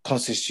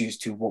constitutes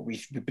to what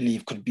we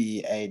believe could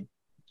be a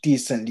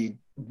decently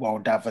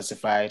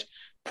well-diversified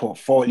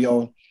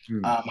portfolio.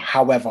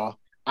 However,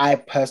 I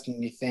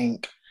personally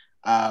think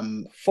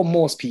for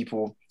most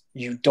people,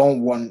 you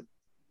don't want,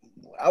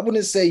 I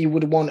wouldn't say you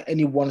would want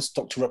any one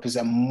stock to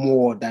represent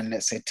more than,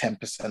 let's say,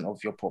 10%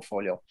 of your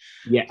portfolio.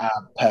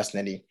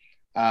 Personally.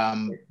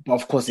 But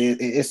of course,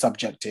 it is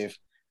subjective.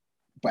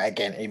 But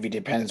again, it really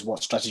depends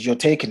what strategy you're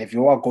taking. If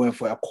you are going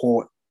for a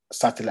core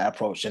satellite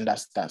approach, then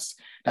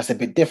that's a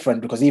bit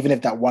different, because even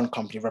if that one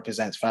company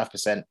represents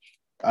 5%,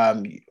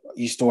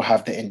 you still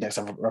have the index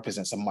that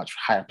represents a much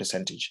higher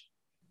percentage.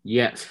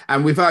 Yeah,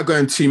 and without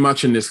going too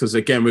much in this, because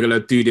again, we're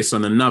going to do this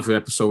on another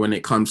episode when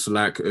it comes to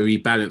like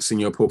rebalancing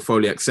your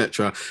portfolio,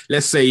 etc.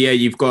 Let's say,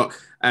 you've got,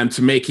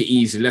 to make it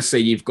easy, let's say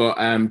you've got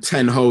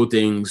 10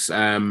 holdings,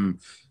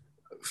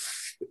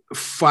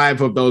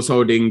 5 of those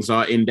holdings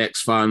are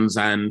index funds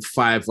and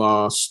 5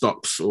 are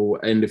stocks or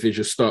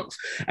individual stocks.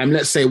 And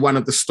let's say one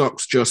of the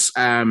stocks just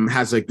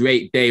has a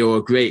great day or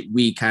a great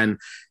week, and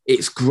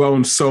it's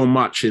grown so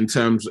much in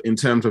terms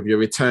of your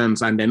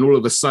returns, and then all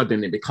of a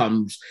sudden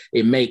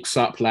it makes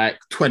up like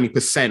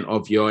 20%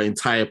 of your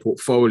entire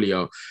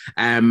portfolio,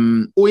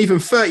 or even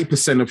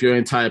 30% of your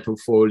entire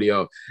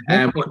portfolio.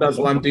 What does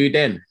one do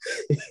then?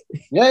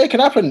 Yeah, it can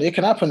happen,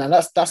 and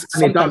that's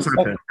it does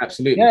happen.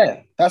 Absolutely.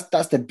 Yeah,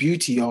 that's the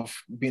beauty of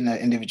being an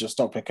individual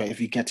stockbroker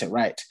if you get it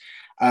right.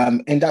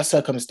 In that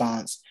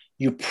circumstance,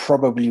 you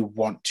probably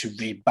want to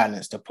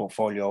rebalance the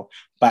portfolio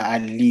by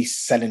at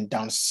least selling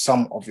down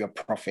some of your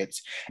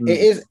profits.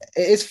 It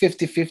is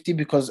 50-50,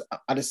 because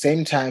at the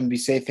same time, we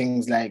say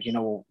things like,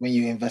 when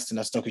you invest in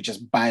a stock, you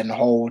just buy and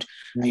hold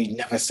and you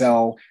never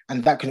sell.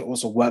 And that can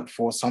also work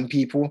for some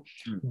people.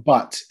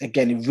 But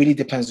again, it really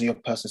depends on your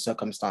personal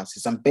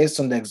circumstances. And based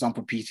on the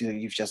example, Peter,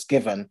 you've just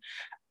given,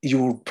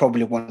 you will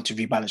probably want to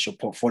rebalance your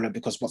portfolio,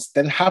 because what's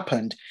then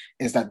happened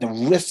is that the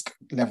risk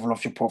level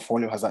of your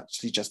portfolio has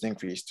actually just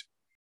increased.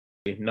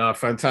 No,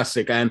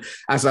 fantastic. And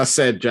as I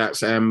said, Jax,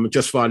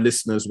 just for our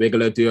listeners, we're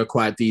going to do a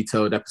quite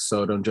detailed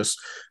episode on just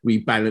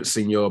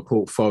rebalancing your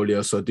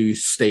portfolio. So do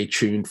stay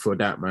tuned for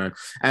that, man.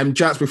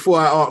 Jax, before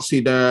I ask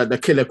you the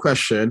killer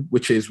question,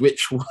 which is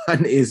which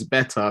one is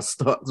better,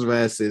 stocks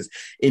versus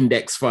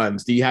index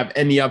funds, do you have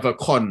any other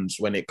cons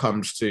when it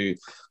comes to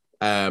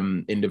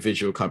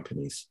individual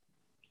companies?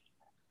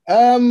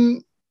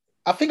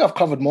 I think I've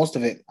covered most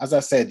of it. As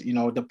I said,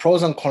 the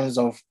pros and cons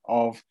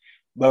of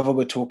whether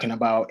we're talking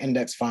about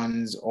index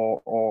funds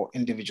or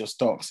individual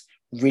stocks,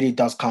 really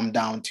does come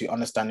down to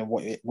understanding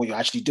what you're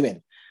actually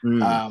doing.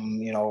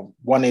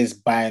 One is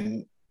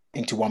buying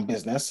into one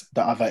business,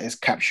 the other is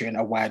capturing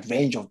a wide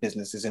range of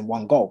businesses in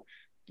one go.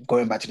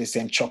 Going back to the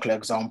same chocolate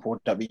example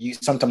that we use,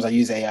 sometimes I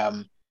use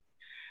a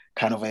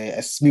kind of a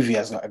smoothie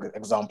as an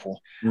example.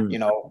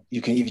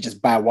 You can either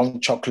just buy one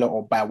chocolate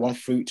or buy one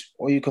fruit,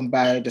 or you can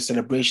buy the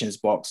celebrations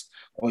box,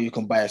 or you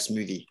can buy a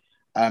smoothie.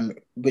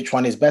 Which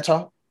one is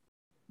better?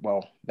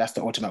 Well, that's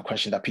the ultimate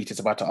question that Peter's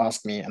about to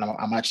ask me, and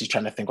I'm actually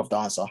trying to think of the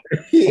answer.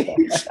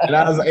 And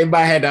I was in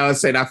my head, I was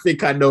saying, I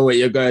think I know what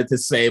you're going to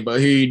say, but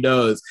who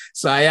knows?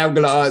 So I am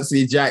going to answer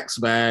you, Jax,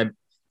 man.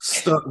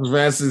 Stocks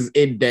versus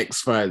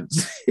index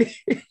funds.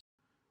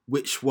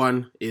 Which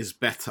one is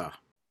better?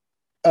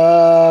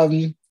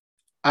 I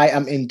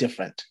am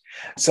indifferent.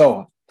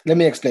 So let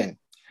me explain.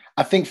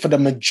 I think for the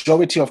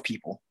majority of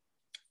people,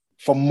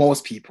 for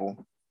most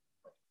people,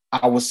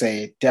 I would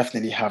say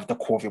definitely have the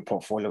core of your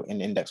portfolio in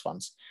index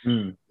funds.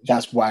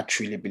 That's what I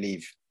truly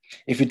believe.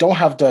 If you don't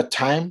have the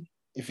time,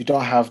 if you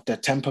don't have the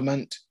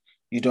temperament,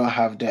 you don't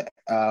have the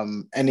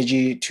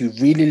energy to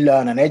really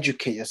learn and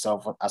educate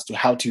yourself as to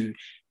how to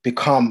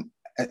become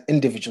an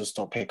individual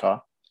stock picker,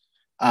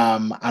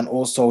 and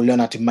also learn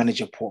how to manage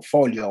your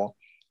portfolio,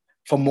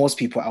 for most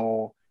people, I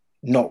will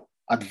not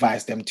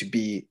advise them to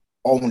be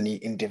only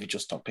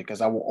individual stock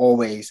pickers. I will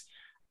always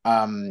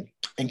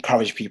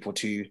encourage people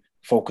to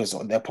focus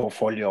on their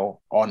portfolio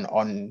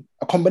on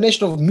a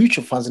combination of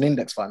mutual funds and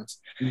index funds.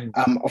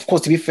 Of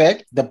course, to be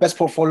fair, the best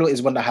portfolio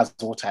is one that has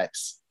all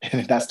types.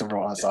 That's the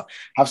raw answer.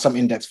 Have some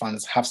index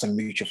funds, have some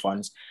mutual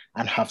funds,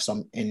 and have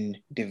some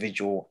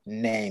individual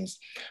names.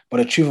 But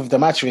the truth of the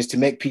matter is, to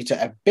make Peter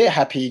a bit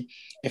happy,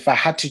 if I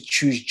had to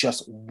choose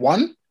just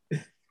one, it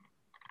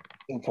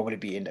would probably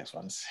be index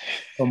funds.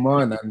 Come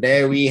on, and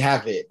there we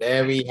have it.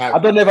 I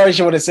don't know if I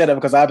actually would have said that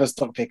because I have a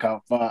stock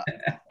pickup, but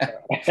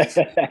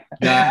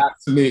no,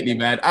 absolutely,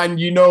 man. And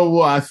you know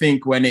what? I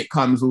think when it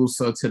comes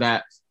also to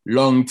that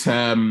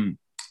long-term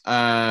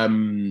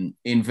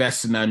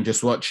investing and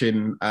just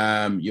watching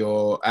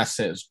your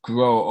assets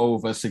grow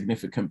over a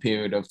significant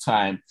period of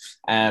time,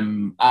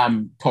 I'm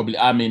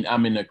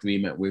in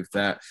agreement with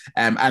that.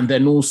 And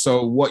then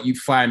also what you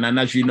find, and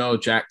as you know,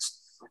 Jax,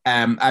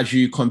 as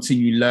you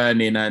continue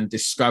learning and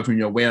discovering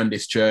your way on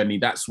this journey,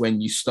 that's when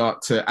you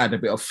start to add a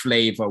bit of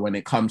flavor when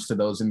it comes to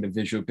those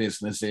individual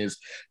businesses,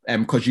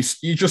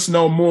 because you just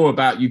know more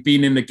about, you've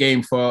been in the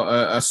game for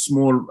a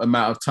small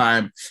amount of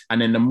time, and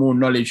then the more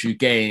knowledge you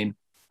gain,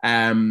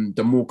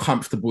 the more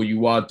comfortable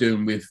you are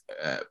doing with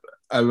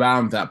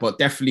around that. But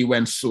definitely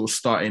when sort of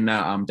starting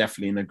out, I'm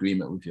definitely in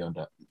agreement with you on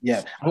that.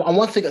 Yeah. And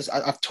one thing is,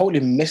 I've totally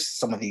missed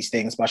some of these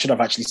things, but I should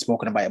have actually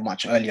spoken about it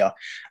much earlier.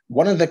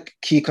 One of the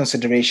key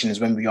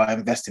considerations when we are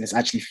investing is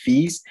actually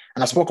fees.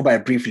 And I spoke about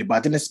it briefly, but I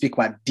didn't speak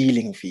about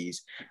dealing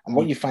fees. And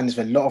what you find is,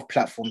 with a lot of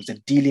platforms, the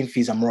dealing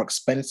fees are more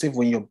expensive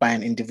when you're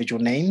buying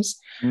individual names.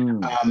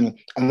 And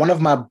one of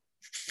my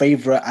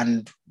favorite,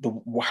 and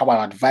how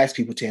I advise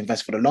people to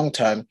invest for the long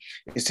term,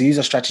 is to use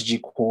a strategy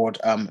called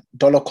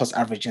dollar cost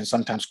averaging,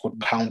 sometimes called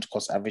pound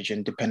cost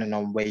averaging, depending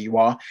on where you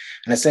are.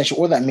 And essentially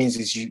all that means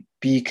is you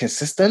be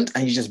consistent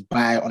and you just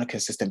buy on a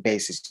consistent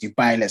basis. You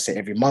buy, let's say,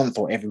 every month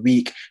or every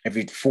week,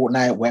 every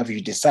fortnight, wherever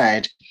you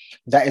decide.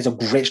 That is a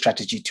great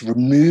strategy to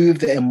remove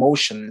the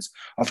emotions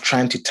of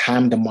trying to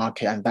time the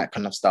market and that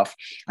kind of stuff.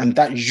 And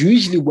that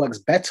usually works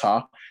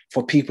better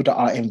for people that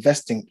are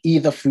investing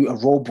either through a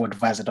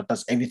robo-advisor that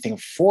does everything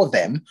for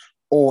them,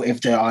 or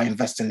if they are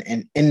investing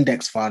in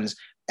index funds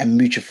and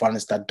mutual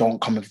funds that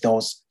don't come with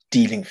those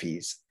dealing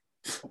fees.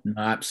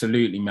 No,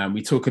 absolutely, man.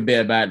 We talk a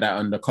bit about that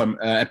on the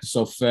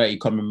episode 30,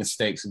 common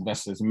mistakes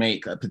investors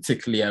make,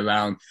 particularly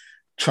around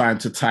trying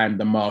to time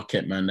the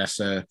market, man. That's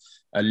a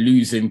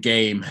losing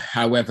game.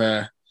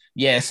 However,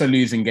 yeah, it's a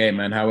losing game,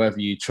 man, however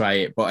you try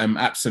it. But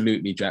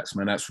absolutely, Jax,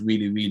 man, that's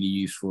really, really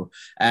useful.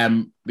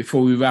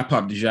 Before we wrap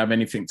up, did you have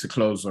anything to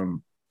close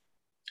on?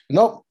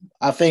 No,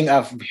 I think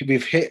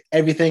we've hit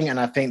everything. And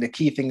I think the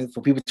key thing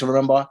for people to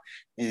remember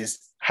is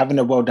having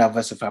a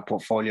well-diversified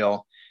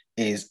portfolio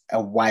is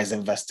a wise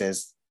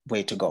investor's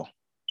way to go.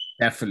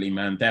 Definitely,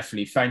 man.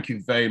 Definitely. Thank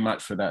you very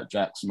much for that,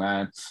 Jax,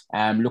 man.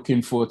 I'm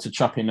looking forward to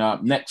chopping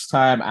up next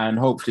time. And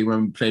hopefully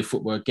when we play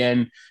football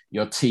again,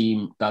 your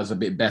team does a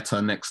bit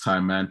better next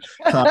time, man.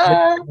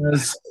 To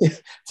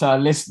our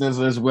listeners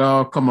as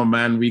well, come on,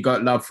 man. We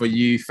got love for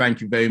you.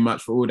 Thank you very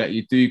much for all that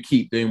you do.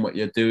 Keep doing what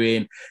you're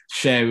doing,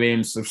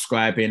 sharing,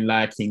 subscribing,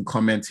 liking,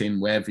 commenting,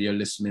 wherever you're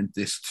listening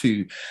this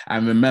to.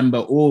 And remember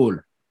all,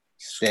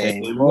 stay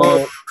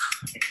woke.